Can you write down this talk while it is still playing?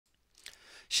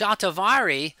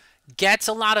Shatavari gets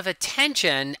a lot of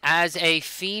attention as a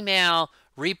female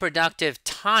reproductive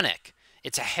tonic.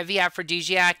 It's a heavy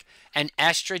aphrodisiac and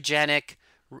estrogenic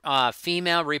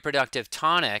female reproductive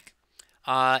tonic.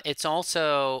 It's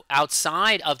also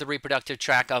outside of the reproductive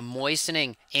tract a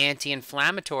moistening,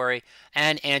 anti-inflammatory,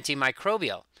 and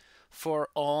antimicrobial for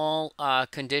all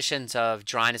conditions of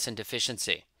dryness and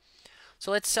deficiency.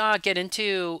 So let's get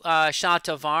into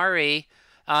Shatavari.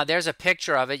 There's a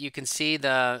picture of it. You can see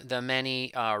the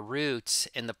many roots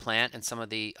in the plant and some of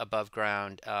the above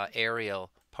ground aerial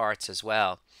parts as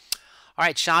well. All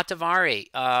right, Shatavari,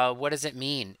 what does it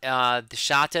mean? The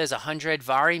Shata is 100,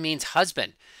 Vari means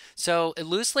husband. So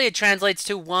loosely it translates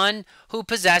to one who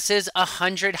possesses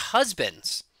 100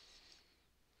 husbands.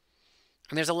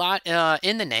 And there's a lot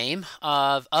in the name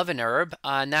of an herb,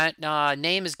 and that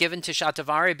name is given to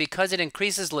Shatavari because it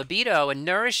increases libido and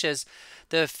nourishes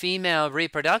the female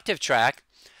reproductive tract,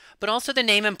 but also the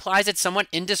name implies it's somewhat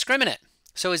indiscriminate.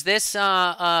 So is this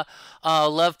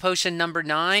Love Potion number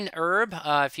 9 herb?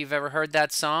 If you've ever heard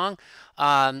that song,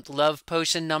 Love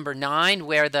Potion number 9,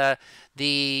 where the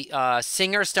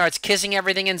singer starts kissing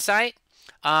everything in sight.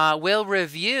 We'll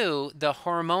review the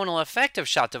hormonal effect of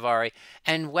Shatavari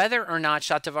and whether or not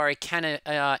Shatavari can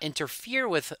interfere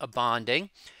with a bonding,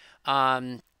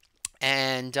 and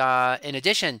in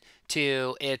addition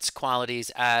to its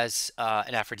qualities as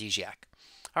an aphrodisiac.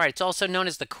 All right, it's also known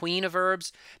as the queen of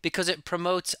herbs because it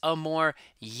promotes a more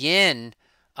yin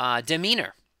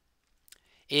demeanor.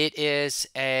 It is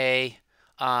a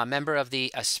member of the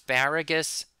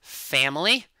asparagus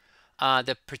family.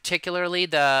 Particularly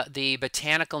the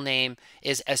botanical name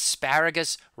is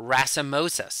Asparagus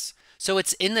racemosus. So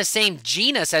it's in the same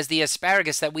genus as the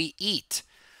asparagus that we eat.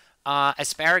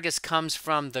 Asparagus comes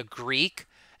from the Greek,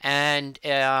 and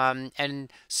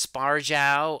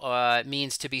spargao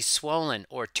means to be swollen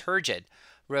or turgid,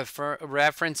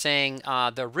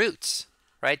 referencing the roots.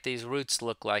 Right, these roots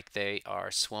look like they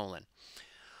are swollen.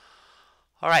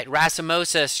 All right,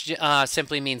 racemosus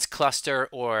simply means cluster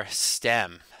or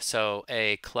stem, so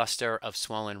a cluster of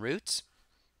swollen roots.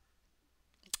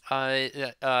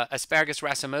 Asparagus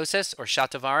racemosus, or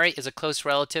Shatavari, is a close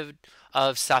relative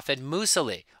of Safed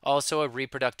musali, also a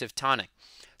reproductive tonic.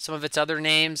 Some of its other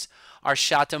names are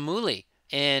Shatamuli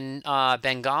in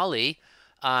Bengali,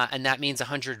 and that means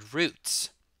 100 roots.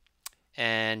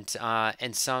 And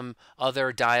in some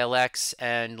other dialects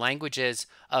and languages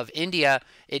of India,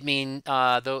 it means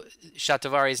the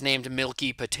Shatavari is named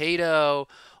milky potato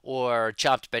or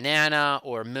chopped banana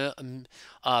or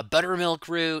buttermilk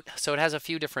root. So it has a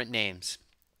few different names.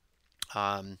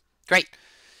 Great.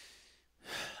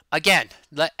 Again,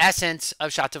 the essence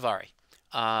of Shatavari.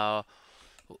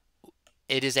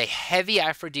 It is a heavy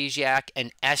aphrodisiac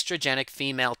and estrogenic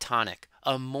female tonic,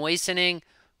 a moistening,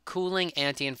 cooling,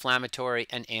 anti-inflammatory,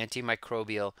 and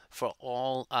antimicrobial for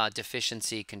all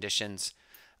deficiency conditions,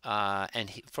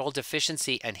 for all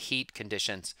deficiency and heat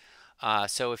conditions.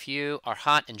 So if you are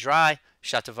hot and dry,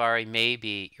 Shatavari may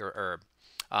be your herb.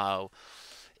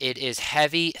 It is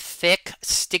heavy, thick,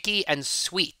 sticky, and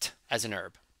sweet as an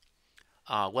herb.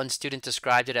 One student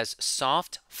described it as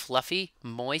soft, fluffy,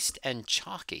 moist, and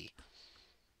chalky.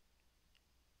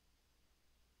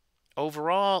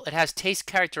 Overall, it has taste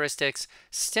characteristics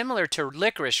similar to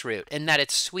licorice root in that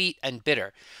it's sweet and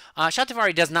bitter.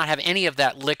 Shatavari does not have any of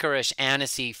that licorice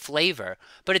anisey flavor,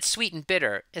 but it's sweet and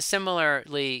bitter.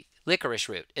 Similarly, licorice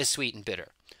root is sweet and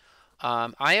bitter.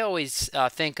 I always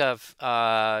think of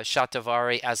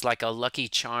Shatavari as like a Lucky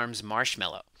Charms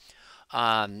marshmallow.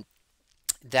 I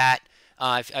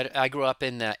grew up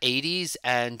in the 80s,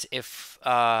 and if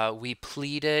we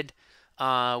pleaded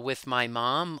with my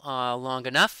mom long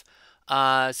enough,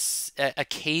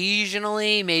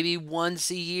 occasionally, maybe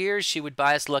once a year, she would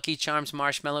buy us Lucky Charms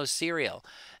marshmallow cereal.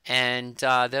 And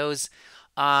those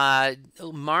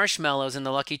marshmallows in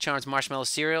the Lucky Charms marshmallow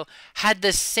cereal had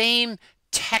the same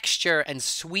texture and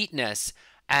sweetness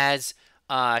as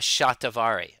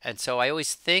Shatavari. And so I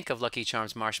always think of Lucky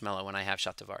Charms marshmallow when I have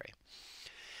Shatavari.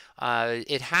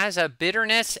 It has a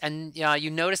bitterness, and you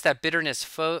notice that bitterness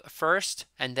first,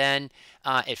 and then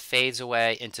it fades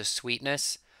away into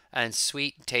sweetness. And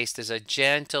sweet taste is a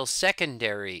gentle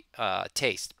secondary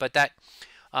taste, but that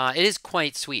it is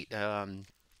quite sweet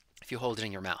if you hold it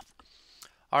in your mouth.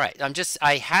 All right,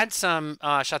 I had some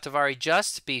Shatavari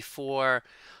just before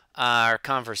our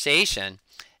conversation,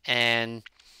 and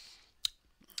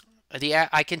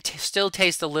I can still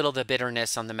taste a little of the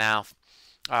bitterness on the mouth.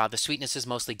 The sweetness is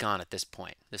mostly gone at this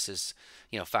point. This is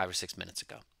 5 or 6 minutes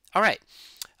ago. All right,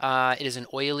 it is an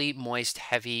oily, moist,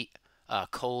 heavy,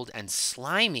 cold, and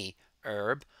slimy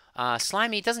herb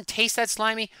Slimy. It doesn't taste that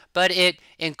slimy, but it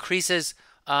increases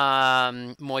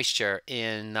moisture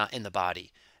in the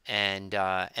body and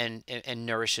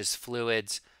nourishes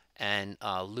fluids and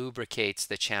lubricates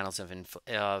the channels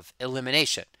of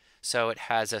elimination. So it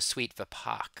has a sweet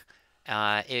vipak.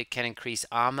 It can increase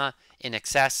ama in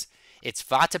excess. It's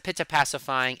vata pitta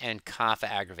pacifying and kapha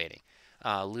aggravating.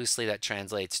 Loosely, that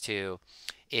translates to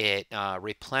it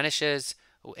replenishes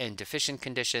in deficient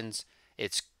conditions.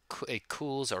 It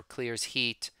cools or clears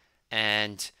heat,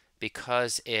 and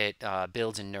because it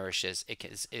builds and nourishes,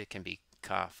 it can be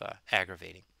kapha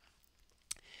aggravating.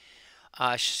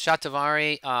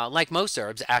 Shatavari, like most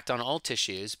herbs, act on all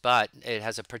tissues, but it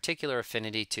has a particular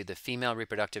affinity to the female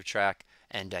reproductive tract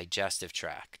and digestive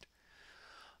tract.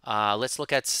 Let's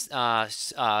look at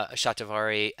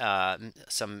Shatavari,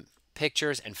 some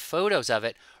pictures and photos of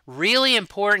it. Really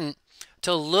important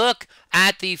to look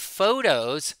at the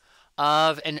photos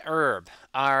of an herb.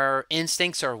 Our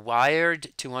instincts are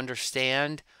wired to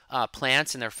understand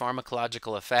plants and their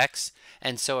pharmacological effects,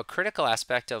 and so a critical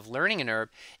aspect of learning an herb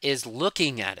is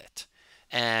looking at it.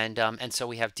 And so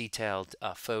we have detailed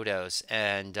photos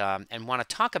and want to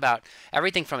talk about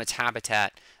everything from its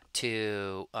habitat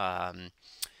to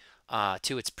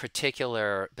its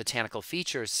particular botanical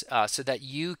features, so that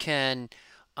you can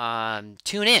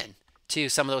tune in to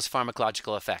some of those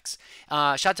pharmacological effects.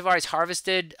 Shatavari is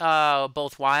harvested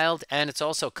both wild and it's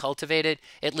also cultivated.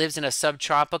 It lives in a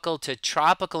subtropical to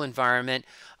tropical environment.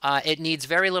 It needs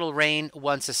very little rain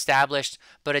once established,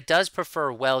 but it does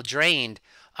prefer well-drained,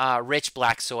 rich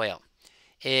black soil.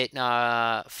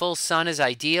 Full sun is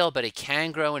ideal, but it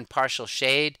can grow in partial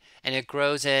shade, and it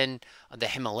grows in the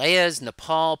Himalayas,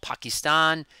 Nepal,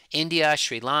 Pakistan, India,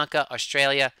 Sri Lanka,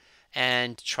 Australia,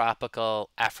 and tropical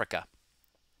Africa.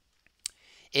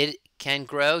 It can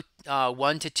grow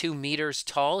 1 to 2 meters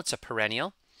tall. It's a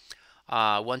perennial.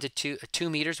 1 to 2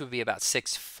 meters would be about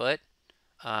 6 foot.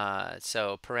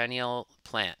 So perennial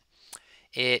plant.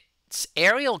 Its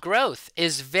aerial growth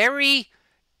is very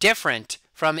different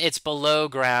from its below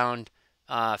ground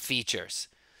features.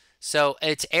 So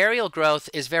its aerial growth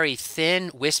is very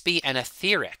thin, wispy, and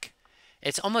etheric.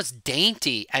 It's almost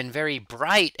dainty and very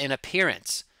bright in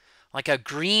appearance, like a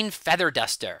green feather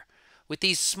duster with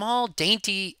these small,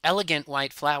 dainty, elegant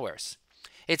white flowers.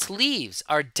 Its leaves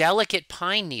are delicate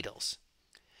pine needles.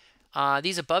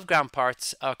 These above ground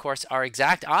parts, of course, are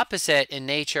exact opposite in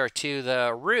nature to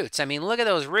the roots. I mean, look at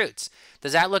those roots.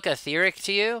 Does that look etheric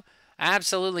to you?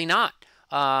 Absolutely not.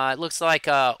 It looks like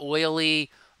a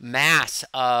oily mass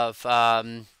of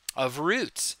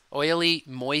roots, oily,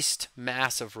 moist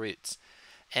mass of roots.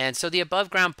 And so the above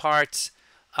ground parts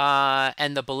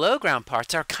and the below ground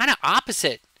parts are kind of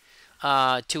opposite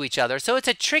to each other. So it's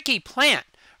a tricky plant,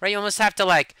 right? You almost have to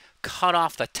like cut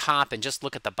off the top and just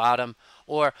look at the bottom.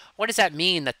 Or what does that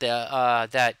mean that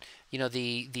the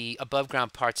above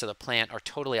ground parts of the plant are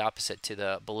totally opposite to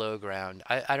the below ground?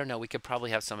 I don't know. We could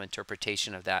probably have some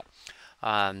interpretation of that.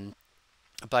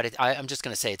 But I'm just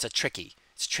going to say it's tricky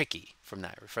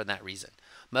for that reason.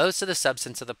 Most of the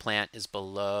substance of the plant is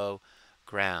below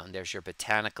ground. There's your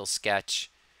botanical sketch.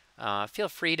 Feel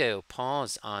free to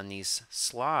pause on these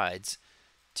slides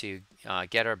to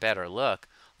get a better look.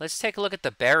 Let's take a look at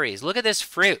the berries. Look at this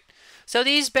fruit. So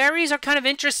these berries are kind of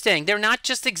interesting. They're not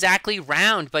just exactly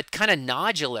round, but kind of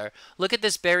nodular. Look at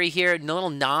this berry here,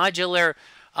 little nodular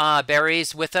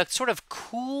berries with a sort of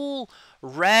cool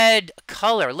red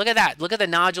color. Look at that. Look at the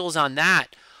nodules on that.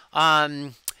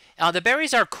 The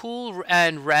berries are cool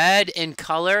and red in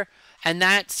color. In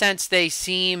that sense, they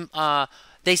seem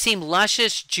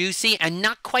luscious, juicy, and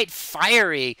not quite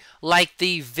fiery like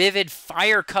the vivid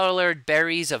fire-colored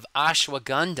berries of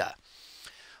ashwagandha.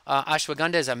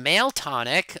 Ashwagandha is a male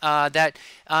tonic that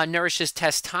nourishes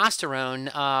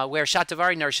testosterone, where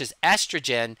Shatavari nourishes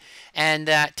estrogen, and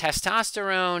that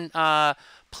testosterone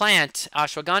plant,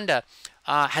 ashwagandha,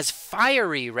 has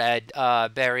fiery red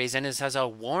berries and has a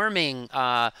warming,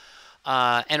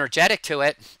 energetic to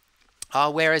it,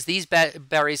 whereas these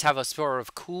berries have a sort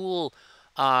of cool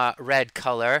red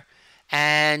color,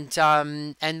 and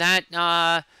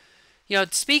that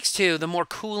it speaks to the more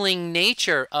cooling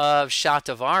nature of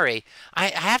Shatavari. I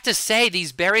have to say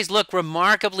these berries look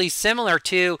remarkably similar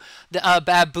to the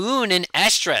baboon and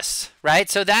estrus, right?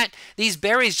 So that these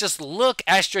berries just look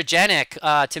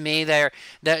estrogenic to me. They're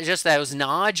just those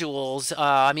nodules.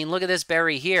 I mean, look at this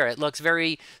berry here. It looks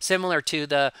very similar to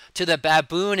the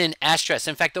baboon and estrus.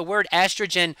 In fact, the word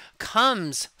estrogen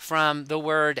comes from the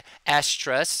word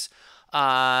estrus,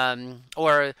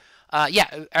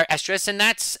 estrus, and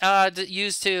that's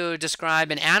used to describe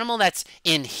an animal that's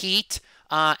in heat,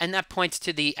 and that points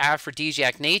to the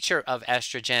aphrodisiac nature of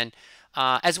estrogen,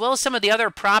 as well as some of the other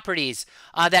properties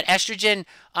that estrogen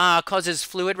causes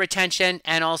fluid retention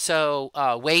and also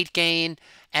weight gain.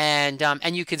 And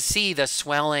you can see the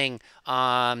swelling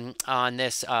on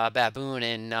this baboon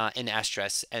in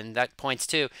estrus, and that points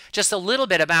to just a little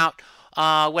bit about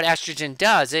what estrogen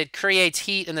does. It creates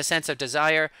heat in the sense of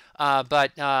desire,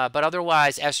 but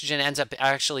otherwise, estrogen ends up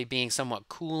actually being somewhat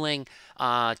cooling,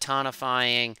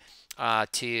 tonifying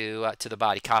to the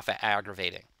body, kapha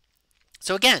aggravating.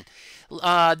 So again,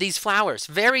 these flowers,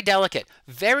 very delicate,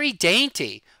 very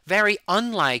dainty, very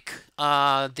unlike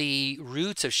the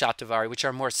roots of Shatavari, which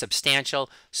are more substantial,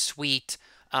 sweet,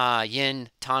 yin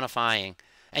tonifying,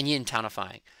 and yin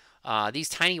tonifying. These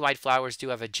tiny white flowers do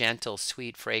have a gentle,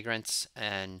 sweet fragrance,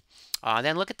 and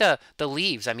then look at the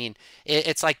leaves. I mean,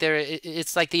 it's like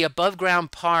the above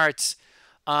ground parts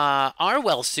are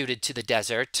well suited to the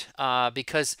desert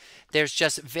because there's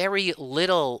just very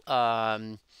little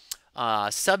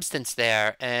substance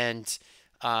there, and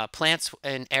plants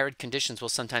in arid conditions will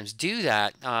sometimes do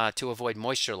that to avoid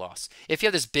moisture loss. If you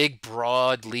have this big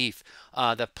broad leaf,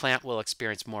 the plant will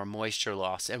experience more moisture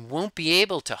loss and won't be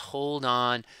able to hold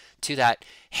on to that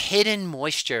hidden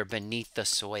moisture beneath the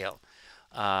soil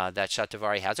that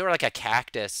Shatavari has, or like a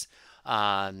cactus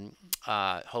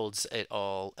holds it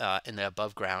all in the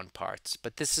above ground parts.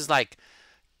 But this is like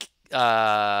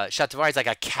Shatavari is like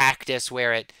a cactus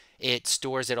where it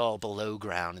stores it all below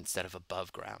ground instead of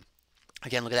above ground.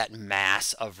 Again, look at that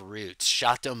mass of roots.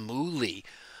 Shatamuli,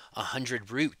 100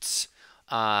 roots,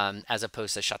 as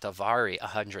opposed to Shatavari,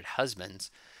 100 husbands.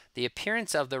 The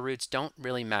appearance of the roots don't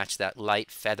really match that light,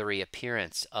 feathery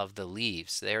appearance of the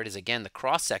leaves. There it is again, the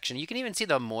cross section. You can even see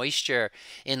the moisture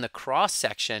in the cross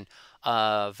section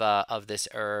of this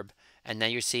herb, and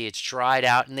then you see it's dried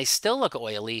out, and they still look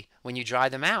oily when you dry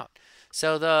them out.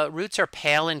 So the roots are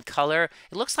pale in color.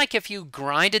 It looks like if you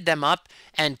grinded them up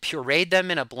and pureed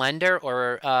them in a blender,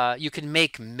 or you can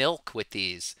make milk with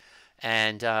these.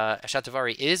 And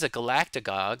Shatavari is a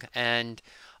galactagogue, and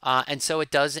so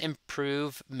it does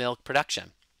improve milk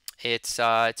production. It's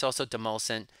also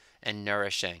demulcent and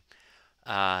nourishing.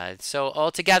 So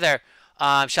altogether,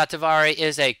 Shatavari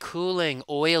is a cooling,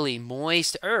 oily,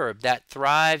 moist herb that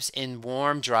thrives in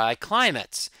warm, dry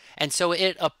climates. And so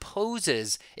it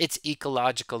opposes its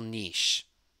ecological niche.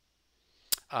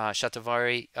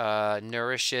 Shatavari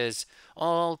nourishes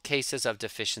all cases of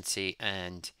deficiency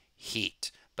and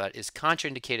heat, but is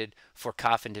contraindicated for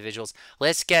cough individuals.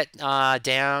 Let's get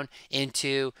down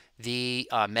into the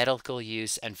medical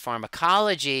use and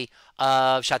pharmacology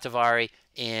of Shatavari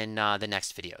in the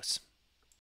next videos.